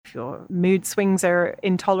if your mood swings are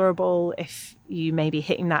intolerable, if you may be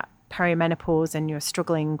hitting that perimenopause and you're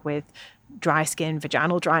struggling with dry skin,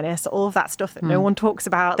 vaginal dryness, all of that stuff that no one talks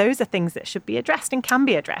about. Those are things that should be addressed and can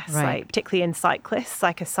be addressed, like particularly in cyclists.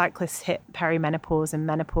 Like, as cyclists hit perimenopause and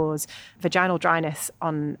menopause, vaginal dryness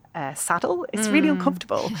on a saddle is really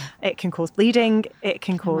uncomfortable. It can cause bleeding. It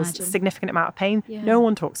can cause a significant amount of pain. Yeah. No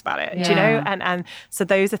one talks about it, do you know? And so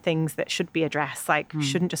those are things that should be addressed. Like, we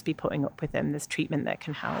shouldn't just be putting up with them. There's treatment that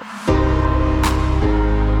can help.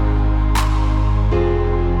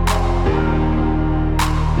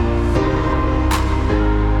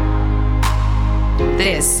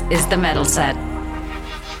 This is The Metal Set.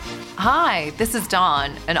 Hi, this is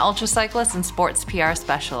Dawn, an ultra cyclist and sports PR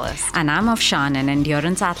specialist. And I'm Afshan, an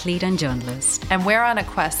endurance athlete and journalist. And we're on a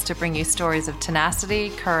quest to bring you stories of tenacity,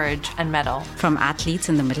 courage, and mettle from athletes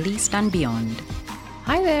in the Middle East and beyond.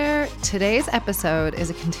 Hi there. Today's episode is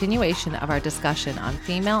a continuation of our discussion on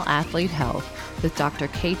female athlete health with Dr.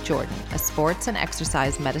 Kate Jordan, a sports and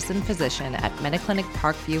exercise medicine physician at Mediclinic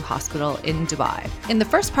Parkview Hospital in Dubai. In the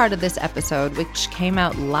first part of this episode, which came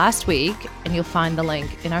out last week, and you'll find the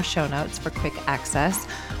link in our show notes for quick access,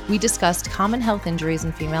 we discussed common health injuries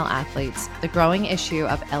in female athletes, the growing issue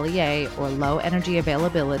of LEA or low energy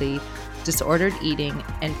availability, disordered eating,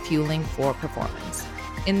 and fueling for performance.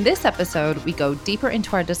 In this episode, we go deeper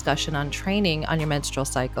into our discussion on training on your menstrual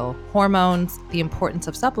cycle, hormones, the importance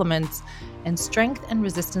of supplements, and strength and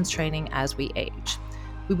resistance training as we age.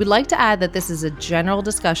 We would like to add that this is a general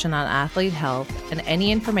discussion on athlete health, and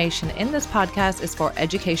any information in this podcast is for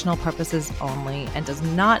educational purposes only and does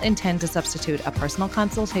not intend to substitute a personal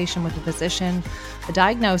consultation with a physician, a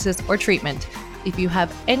diagnosis, or treatment. If you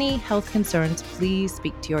have any health concerns, please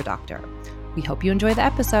speak to your doctor. We hope you enjoy the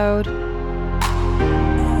episode.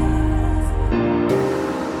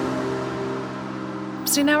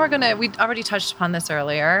 So now we already touched upon this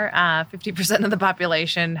earlier. 50% of the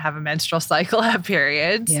population have a menstrual cycle, have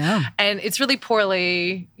periods. Yeah. And it's really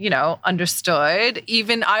poorly, understood.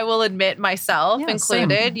 Even I will admit myself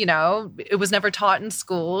included, same. It was never taught in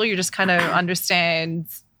school. You just kind of understand,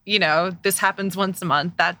 this happens once a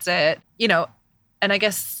month. That's it. And I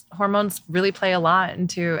guess hormones really play a lot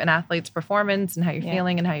into an athlete's performance and how you're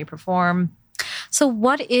feeling and how you perform. So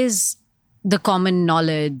what is the common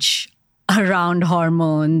knowledge around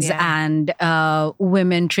hormones and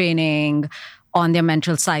women training on their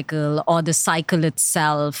menstrual cycle or the cycle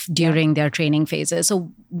itself during their training phases? So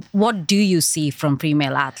what do you see from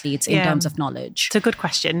female athletes in terms of knowledge? It's a good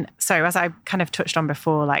question. So as I kind of touched on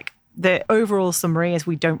before, the overall summary is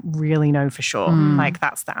we don't really know for sure.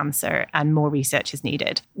 That's the answer, and more research is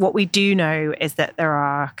needed. What we do know is that there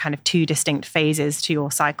are kind of two distinct phases to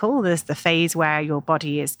your cycle. There's the phase where your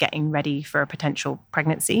body is getting ready for a potential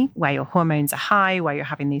pregnancy, where your hormones are high, where you're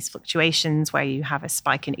having these fluctuations, where you have a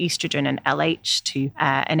spike in estrogen and LH to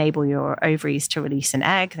enable your ovaries to release an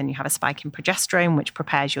egg. Then you have a spike in progesterone, which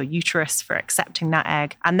prepares your uterus for accepting that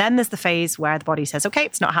egg. And then there's the phase where the body says, okay,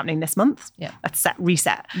 it's not happening this month. Yeah. Let's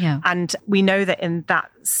reset. Yeah. And we know that in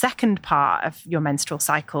that second part of your menstrual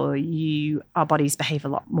cycle, our bodies behave a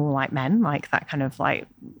lot more like men, like that kind of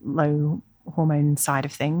low hormone side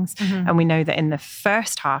of things. Mm-hmm. And we know that in the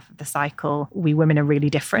first half of the cycle, we women are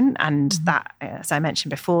really different. And that, as I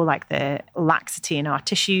mentioned before, like the laxity in our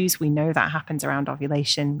tissues, we know that happens around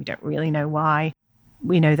ovulation. We don't really know why.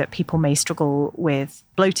 We know that people may struggle with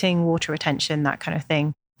bloating, water retention, that kind of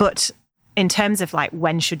thing. But in terms of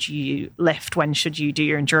when should you lift, when should you do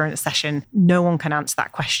your endurance session, no one can answer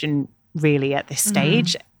that question really at this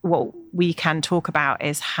stage. What we can talk about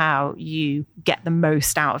is how you get the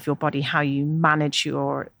most out of your body, how you manage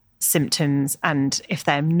your symptoms, and if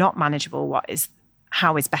they're not manageable,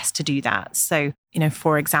 how is best to do that. So,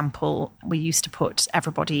 for example, we used to put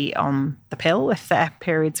everybody on the pill if their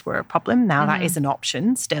periods were a problem. Now that is an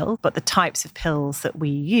option still, but the types of pills that we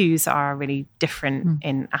use are really different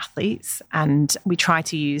in athletes. And we try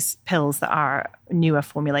to use pills that are newer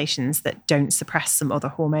formulations that don't suppress some other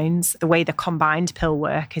hormones. The way the combined pill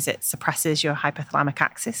work is it suppresses your hypothalamic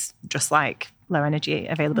axis, just like low energy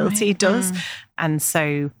availability does. And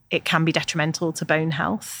so it can be detrimental to bone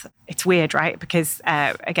health. It's weird, right? Because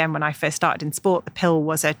again, when I first started in sport, the pill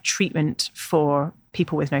was a treatment for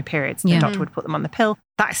people with no periods. The doctor would put them on the pill.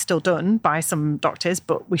 That is still done by some doctors,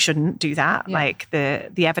 but we shouldn't do that. Yeah.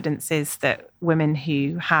 The evidence is that women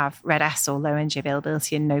who have RED-S or low energy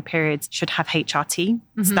availability and no periods should have HRT.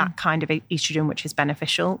 It's that kind of estrogen which is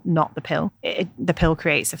beneficial, not the pill. The pill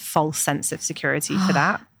creates a false sense of security for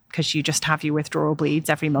that, because you just have your withdrawal bleeds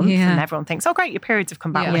every month and everyone thinks, oh, great, your periods have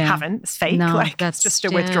come back. Well, they haven't. It's fake. No, it's just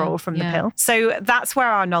a withdrawal from the pill. So that's where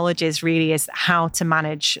our knowledge is how to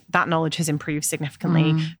manage. That knowledge has improved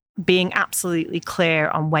significantly. being absolutely clear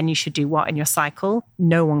on when you should do what in your cycle,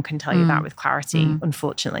 no one can tell you that with clarity,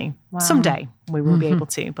 unfortunately. Wow. Someday we will be able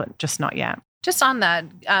to, but just not yet. Just on that,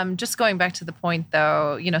 just going back to the point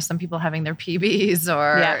though, some people having their PBs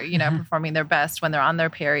or, performing their best when they're on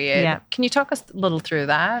their period. Yeah. Can you talk us a little through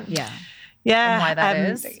that? Yeah. And why that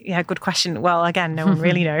is? Yeah, good question. Well, again, no one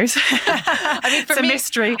really knows. I mean, for it's me, a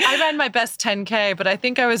mystery. I ran my best 10K, but I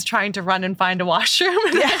think I was trying to run and find a washroom.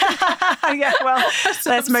 Well,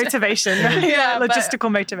 that's motivation.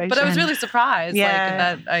 Logistical motivation. But I was really surprised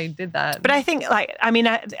that I did that. But I think, I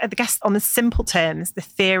guess on the simple terms, the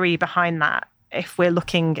theory behind that, if we're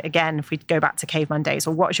looking, again, if we go back to caveman days,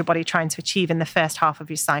 or what is your body trying to achieve in the first half of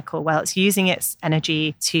your cycle? Well, it's using its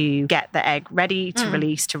energy to get the egg ready to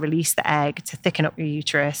release the egg, to thicken up your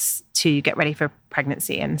uterus, to get ready for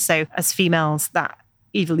pregnancy. And so as females, that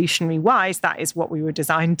evolutionary wise, that is what we were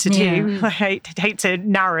designed to do. I hate to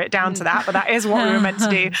narrow it down to that, but that is what we were meant to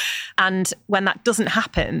do. And when that doesn't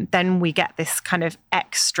happen, then we get this kind of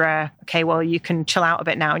extra, okay, well, you can chill out a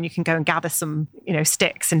bit now and you can go and gather some,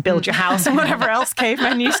 sticks and build your house and whatever else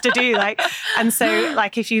cavemen used to do. And so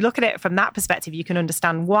if you look at it from that perspective, you can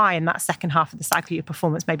understand why in that second half of the cycle, your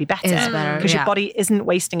performance may be better because your body isn't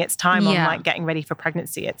wasting its time on getting ready for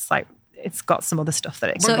pregnancy. It's got some other stuff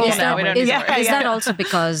that it can is that also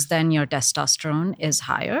because then your testosterone is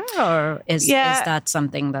higher, or is that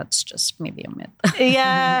something that's just maybe a myth?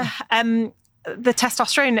 The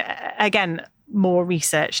testosterone, again, more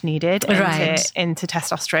research needed into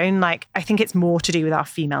testosterone. I think it's more to do with our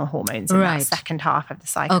female hormones in that second half of the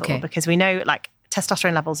cycle, because we know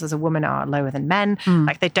testosterone levels as a woman are lower than men.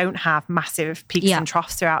 They don't have massive peaks and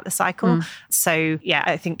troughs throughout the cycle. So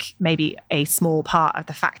I think maybe a small part of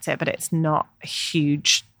the factor, but it's not a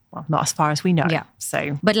huge, well, not as far as we know. Yeah.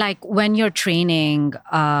 So, but when you're training,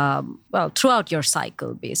 throughout your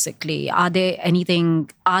cycle, basically, are there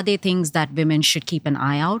things that women should keep an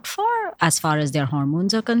eye out for as far as their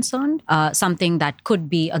hormones are concerned? Something that could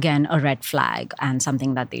be, again, a red flag and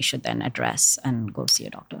something that they should then address and go see a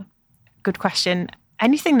doctor? Good question.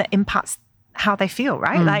 Anything that impacts how they feel,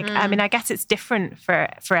 right? I guess it's different for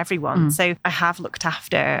everyone. So I have looked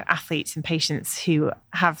after athletes and patients who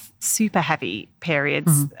have super heavy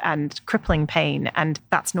periods and crippling pain, and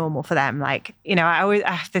that's normal for them. I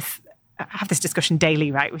have this discussion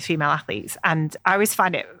daily, right, with female athletes, and I always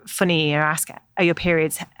find it funny. Ask, are your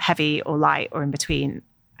periods heavy or light or in between?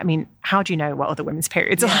 I mean, how do you know what other women's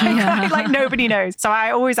periods are like? Nobody knows. So I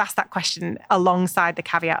always ask that question alongside the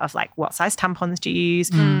caveat of what size tampons do you use?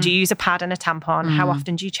 Do you use a pad and a tampon? How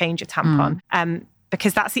often do you change your tampon?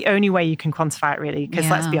 Because that's the only way you can quantify it, really. Because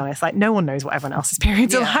let's be honest, no one knows what everyone else's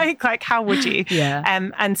periods are like. How would you?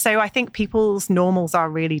 And so I think people's normals are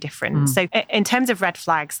really different. So in terms of red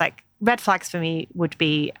flags, red flags for me would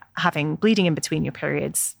be having bleeding in between your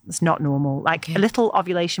periods. It's not normal. A little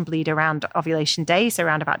ovulation bleed around ovulation day, so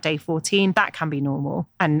around about day 14, that can be normal.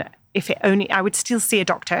 And if it only, I would still see a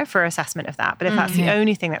doctor for assessment of that. But if that's the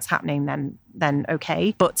only thing that's happening, then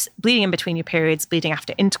okay. But bleeding in between your periods, bleeding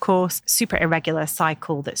after intercourse, super irregular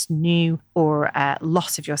cycle that's new, or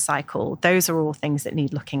loss of your cycle, those are all things that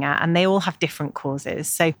need looking at. And they all have different causes.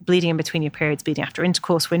 So bleeding in between your periods, bleeding after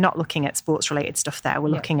intercourse, we're not looking at sports-related stuff there. We're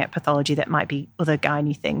looking at pathology that might be other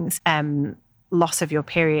gynae things. Loss of your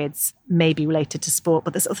periods may be related to sport,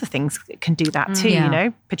 but there's other things that can do that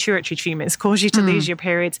too. Pituitary tumors cause you to lose your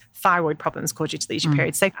periods. Thyroid problems cause you to lose your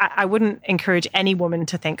periods. So I wouldn't encourage any woman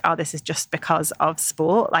to think, oh, this is just because of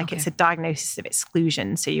sport. It's a diagnosis of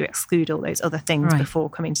exclusion. So you exclude all those other things before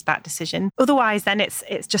coming to that decision. Otherwise, then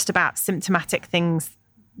it's just about symptomatic things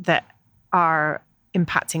that are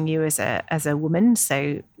impacting you as a woman.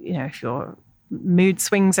 So, if your mood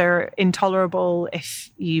swings are intolerable,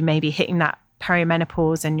 if you may be hitting that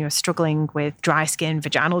perimenopause and you're struggling with dry skin,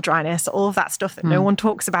 vaginal dryness, all of that stuff that no one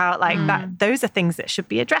talks about, that, those are things that should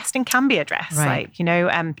be addressed and can be addressed.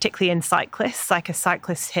 Particularly in cyclists, a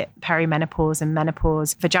cyclist hit perimenopause and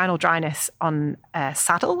menopause, vaginal dryness on a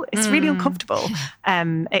saddle, it's really uncomfortable.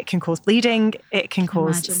 It can cause bleeding. It can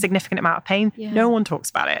cause a significant amount of pain. No one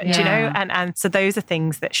talks about it, And so those are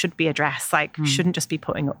things that should be addressed. Shouldn't just be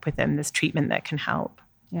putting up with them. There's treatment that can help.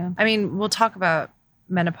 Yeah. I mean, we'll talk about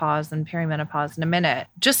menopause and perimenopause in a minute.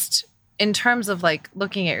 Just in terms of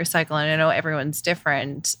looking at your cycle, and I know everyone's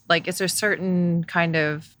different, is there certain kind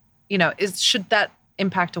of, should that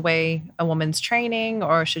impact away a woman's training,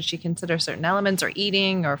 or should she consider certain elements or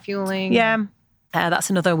eating or fueling? Yeah. That's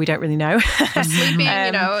another we don't really know. For sleeping,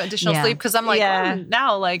 additional sleep. Because I'm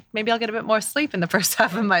now, maybe I'll get a bit more sleep in the first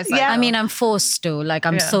half of my cycle. Yeah. I mean, I'm forced to.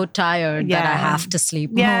 I'm so tired that I have to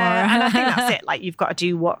sleep more. And I think that's it. You've got to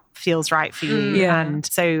do what feels right for you. And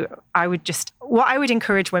so what I would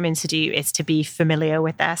encourage women to do is to be familiar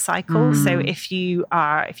with their cycle. So if you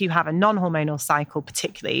have a non-hormonal cycle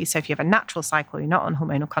particularly, so if you have a natural cycle, you're not on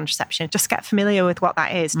hormonal contraception, just get familiar with what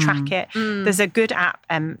that is, track it. There's a good app,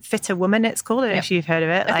 Fitter Woman it's called. I don't know if you've heard of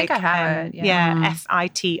it. I think I have it.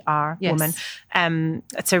 FITR Woman.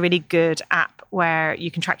 It's a really good app where you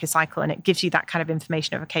can track your cycle and it gives you that kind of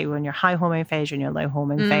information of, okay, we're in your high hormone phase, you're in your low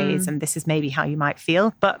hormone phase, and this is maybe how you might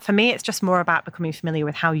feel. But for me, it's just more about becoming familiar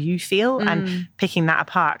with how you feel and picking that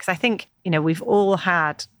apart. Because I think, we've all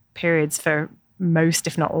had periods for most,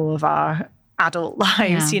 if not all of our adult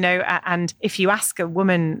lives, and if you ask a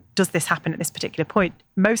woman, does this happen at this particular point?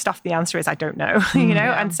 Most often the answer is, I don't know,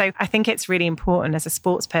 And so I think it's really important as a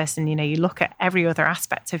sports person, you look at every other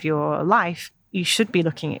aspect of your life. You should be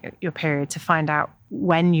looking at your period to find out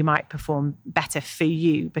when you might perform better for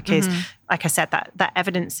you. Because like I said, that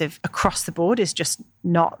evidence of across the board is just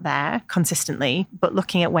not there consistently. But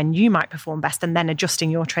looking at when you might perform best and then adjusting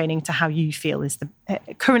your training to how you feel is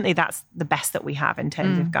currently that's the best that we have in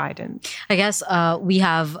terms of guidance. I guess we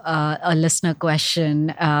have a listener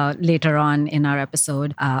question later on in our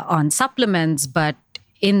episode on supplements. But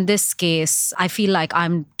in this case, I feel like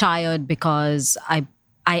I'm tired because I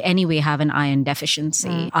anyway have an iron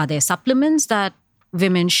deficiency. Are there supplements that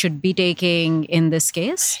women should be taking in this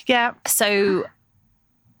case? Yeah. So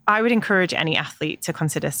I would encourage any athlete to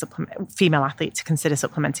consider female athlete to consider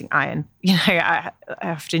supplementing iron. I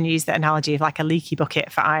often use the analogy of like a leaky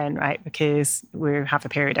bucket for iron, right? Because we have a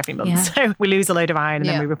period every month. So we lose a load of iron and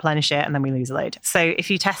then we replenish it and then we lose a load. So if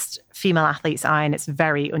you test female athletes' iron, it's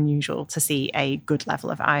very unusual to see a good level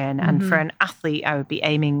of iron. And for an athlete, I would be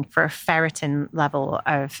aiming for a ferritin level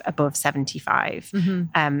of above 75.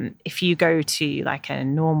 If you go to like a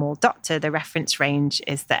normal doctor, the reference range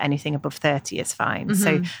is that anything above 30 is fine.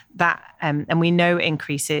 So that, and we know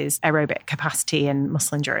increases aerobic capacity and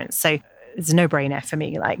muscle endurance. So it's a no-brainer for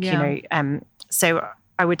me. So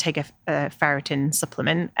I would take a ferritin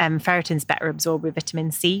supplement. Ferritin's better absorbed with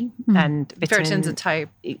vitamin C and ferritin's a type.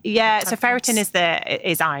 Yeah, so ferritin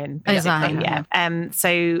is iron. Is iron. Yeah. So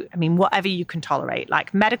I mean, whatever you can tolerate.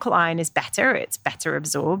 Like medical iron is better; it's better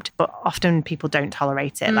absorbed, but often people don't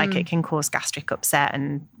tolerate it. Like it can cause gastric upset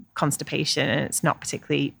and constipation, and it's not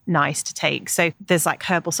particularly nice to take. So there's like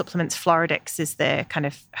herbal supplements. Floridix is the kind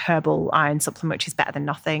of herbal iron supplement, which is better than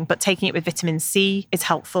nothing. But taking it with vitamin C is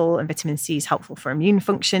helpful, and vitamin C is helpful for immune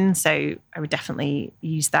function. So I would definitely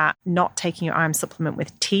use that. Not taking your iron supplement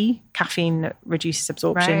with tea. Caffeine reduces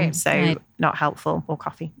absorption, not helpful, or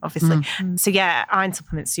coffee, obviously. So yeah, iron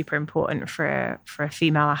supplement's super important for a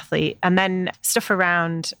female athlete. And then stuff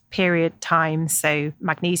around period time. So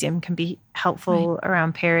magnesium can be helpful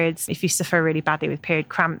around periods. If you suffer really badly with period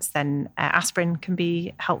cramps, then aspirin can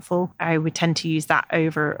be helpful. I would tend to use that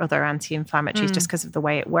over other anti-inflammatories just because of the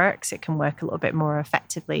way it works. It can work a little bit more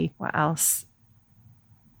effectively. What else?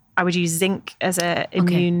 I would use zinc as an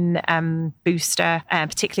immune booster,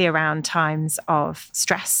 particularly around times of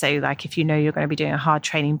stress. So like if you know you're going to be doing a hard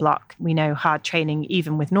training block, we know hard training,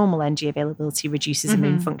 even with normal energy availability, reduces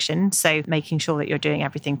immune function. So making sure that you're doing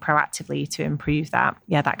everything proactively to improve that.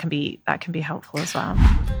 Yeah, that can be helpful as well.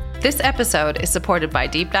 This episode is supported by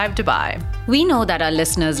Deep Dive Dubai. We know that our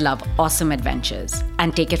listeners love awesome adventures.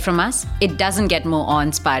 And take it from us, it doesn't get more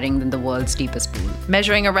awe-inspiring than the world's deepest pool.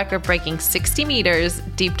 Measuring a record-breaking 60 meters,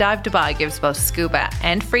 Deep Dive Dubai gives both scuba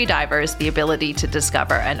and free divers the ability to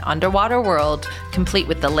discover an underwater world complete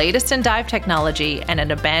with the latest in dive technology and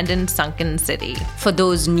an abandoned sunken city. For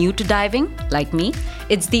those new to diving, like me,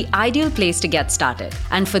 it's the ideal place to get started.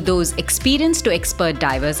 And for those experienced to expert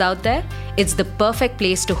divers out there, it's the perfect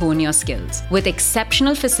place to hone your skills with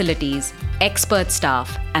exceptional facilities, expert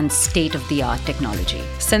staff, and state-of-the-art technology.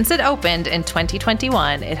 Since it opened in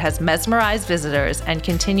 2021, it has mesmerized visitors and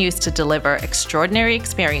continues to deliver extraordinary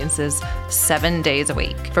experiences 7 days a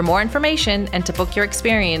week. For more information and to book your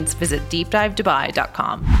experience, visit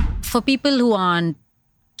deepdivedubai.com. For people who aren't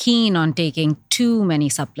keen on taking too many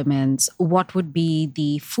supplements, what would be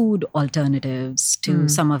the food alternatives to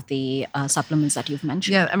some of the supplements that you've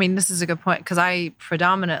mentioned? Yeah, I mean, this is a good point because I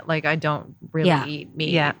don't really eat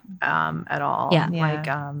meat at all. Yeah.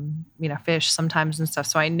 Like, fish sometimes and stuff.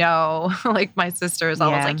 So I know, like, my sister is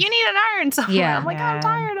always like, you need an iron supplement. I'm like, I'm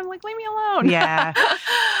tired. I'm like, leave me alone.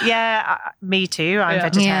 Me too. I'm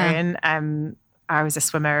vegetarian. I was a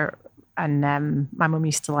swimmer. And my mum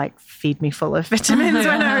used to like feed me full of vitamins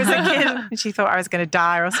when I was a kid. And she thought I was going to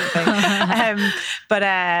die or something.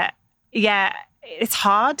 It's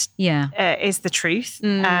hard. Yeah, is the truth.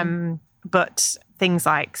 But things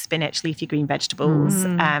like spinach, leafy green vegetables,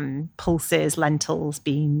 pulses, lentils,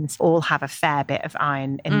 beans, all have a fair bit of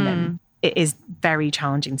iron in them. It is very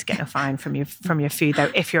challenging to get enough iron from your food,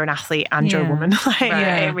 though, if you're an athlete and you're a woman.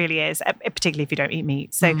 It really is, particularly if you don't eat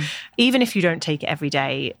meat. So even if you don't take it every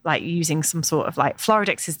day, like using some sort of like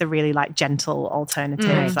Floridix is the really like gentle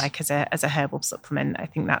alternative, like as a herbal supplement. I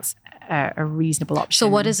think that's a reasonable option. So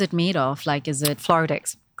what is it made of? Like, is it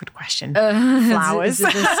Floridix? Good question. Flowers.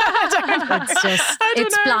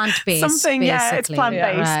 It's plant-based. Something, yeah, it's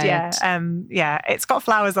plant-based, yeah. It's got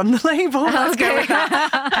flowers on the label. Let's go with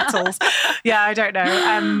that. Petals. Yeah, I don't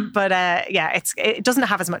know. But it doesn't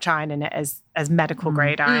have as much iron in it as medical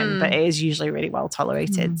grade iron, but it is usually really well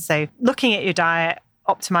tolerated. So looking at your diet,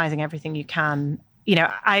 optimizing everything you can. You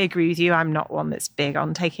know, I agree with you. I'm not one that's big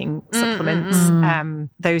on taking supplements.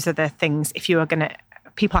 Those are the things, if you are going to,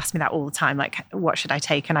 people ask me that all the time, like, what should I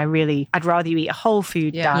take? And I'd rather you eat a whole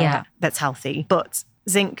food diet that's healthy. But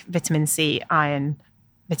zinc, vitamin C, iron,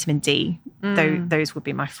 vitamin D, those would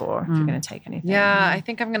be my 4 if you're going to take anything. Yeah, I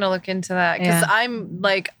think I'm going to look into that because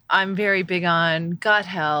I'm very big on gut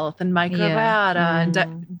health and microbiota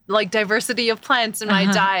and diversity of plants in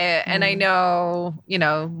my diet. And I know,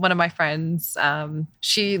 one of my friends,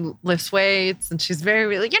 she lifts weights and she's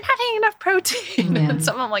very, you're not eating enough protein. And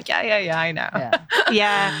so I'm like, yeah, I know.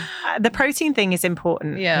 The protein thing is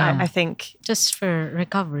important. Yeah. I think. Just for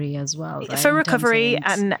recovery as well. Right? For recovery.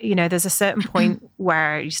 And, there's a certain point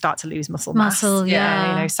where you start to lose muscle mass.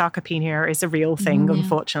 Sarcopenia is a real thing.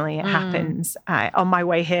 Unfortunately, it happens. On my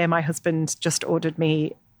way here, my husband just ordered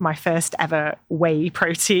me my first ever whey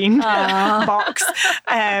protein box.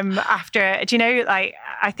 After,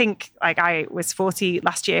 I think I was 40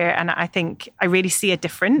 last year, and I think I really see a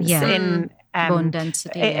difference in bone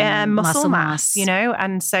density and muscle mass,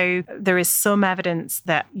 and so there is some evidence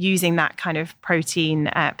that using that kind of protein,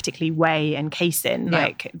 particularly whey and casein,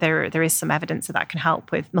 there is some evidence that can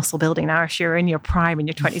help with muscle building. Now, if you're in your prime in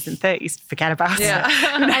your 20s and 30s, forget about it.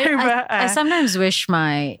 I sometimes wish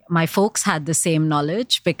my folks had the same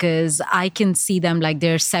knowledge, because I can see them like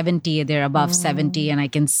they're 70, they're above 70, and I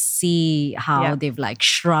can see how they've like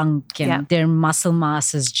shrunk and their muscle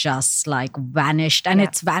mass is just like vanished, and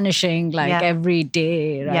it's vanishing every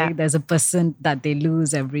day, right? There's a percent that they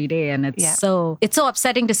lose every day, and it's so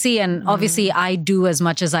upsetting to see. And obviously I do as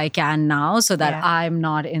much as I can now so that I'm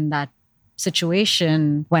not in that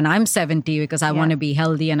situation when I'm 70, because I want to be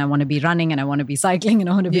healthy and I want to be running and I want to be cycling and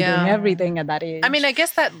I want to be doing everything at that age. I mean, I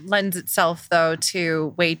guess that lends itself though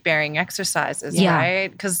to weight-bearing exercises, right?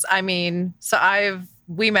 Because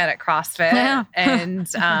we met at CrossFit and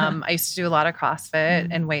I used to do a lot of CrossFit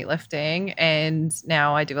and weightlifting, and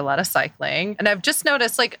now I do a lot of cycling. And I've just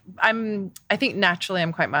noticed I think naturally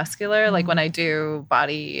I'm quite muscular. Like when I do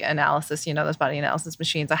body analysis, those body analysis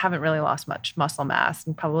machines, I haven't really lost much muscle mass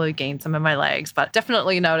and probably gained some in my legs, but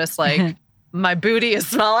definitely noticed my booty is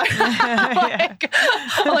smaller. I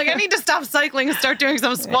need to stop cycling and start doing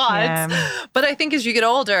some squats. But I think as you get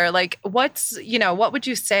older, what would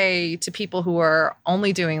you say to people who are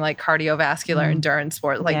only doing cardiovascular endurance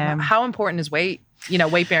sports? How important is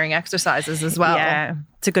weight-bearing exercises as well? Yeah,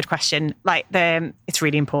 it's a good question. It's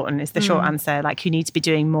really important is the short answer. You need to be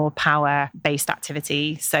doing more power-based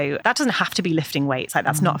activity. So that doesn't have to be lifting weights.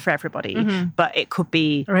 That's not for everybody. But it could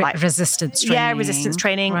be resistance training. Yeah, resistance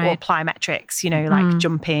training or plyometrics,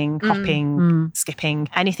 jumping, hopping, skipping,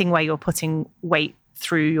 anything where you're putting weight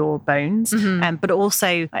through your bones. But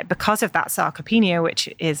also because of that sarcopenia, which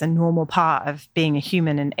is a normal part of being a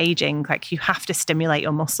human and aging, you have to stimulate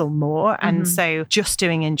your muscle more. And so just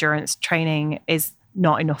doing endurance training is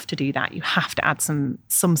not enough to do that. You have to add some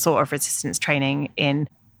sort of resistance training in.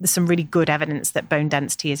 There's some really good evidence that bone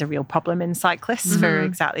density is a real problem in cyclists for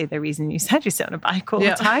exactly the reason you said. You sit on a bike all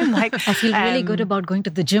the time. I feel really good about going to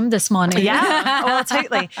the gym this morning. Yeah, well,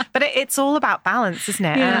 totally. But it's all about balance, isn't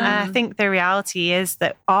it? And I think the reality is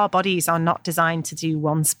that our bodies are not designed to do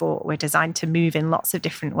one sport. We're designed to move in lots of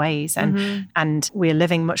different ways. And we're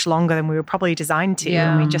living much longer than we were probably designed to.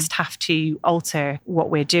 And we just have to alter what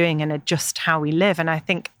we're doing and adjust how we live. And I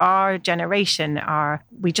think our generation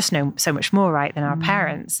we just know so much more, right, than our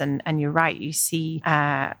parents. And you're right, you see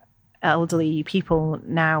elderly people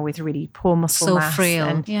now with really poor muscle mass. So frail.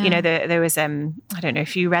 And, there was, I don't know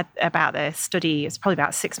if you read about the study, it's probably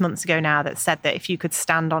about 6 months ago now, that said that if you could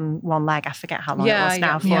stand on one leg, I forget how long it was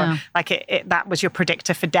now for, that was your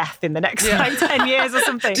predictor for death in the next 10 years or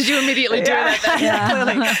something. Did you immediately do that then?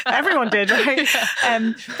 Clearly. Everyone did, right?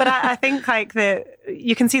 But I think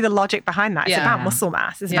you can see the logic behind that. It's about muscle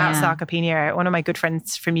mass. It's about sarcopenia. One of my good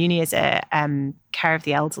friends from uni is a care of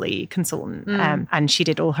the elderly consultant, and she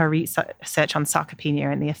did all her research on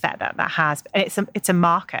sarcopenia and the effect that has. And it's a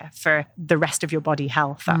marker for the rest of your body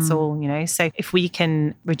health. That's all, So if we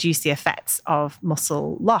can reduce the effects of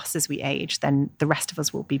muscle loss as we age, then the rest of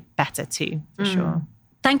us will be better too, for sure.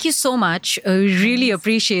 Thank you so much. I really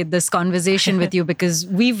appreciate this conversation with you because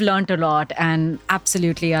we've learned a lot, and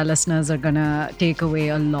absolutely our listeners are going to take away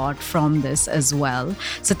a lot from this as well.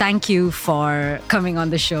 So thank you for coming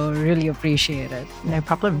on the show. Really appreciate it. No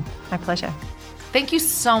problem. My pleasure. Thank you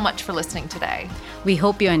so much for listening today. We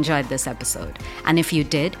hope you enjoyed this episode. And if you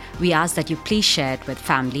did, we ask that you please share it with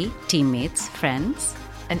family, teammates, friends,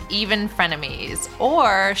 and even frenemies,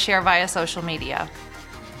 or share via social media.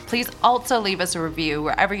 Please also leave us a review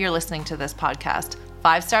wherever you're listening to this podcast.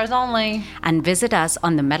 5 stars only. And visit us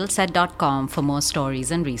on themetalset.com for more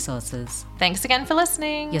stories and resources. Thanks again for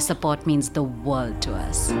listening. Your support means the world to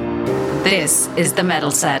us. This is The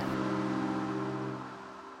Metal Set.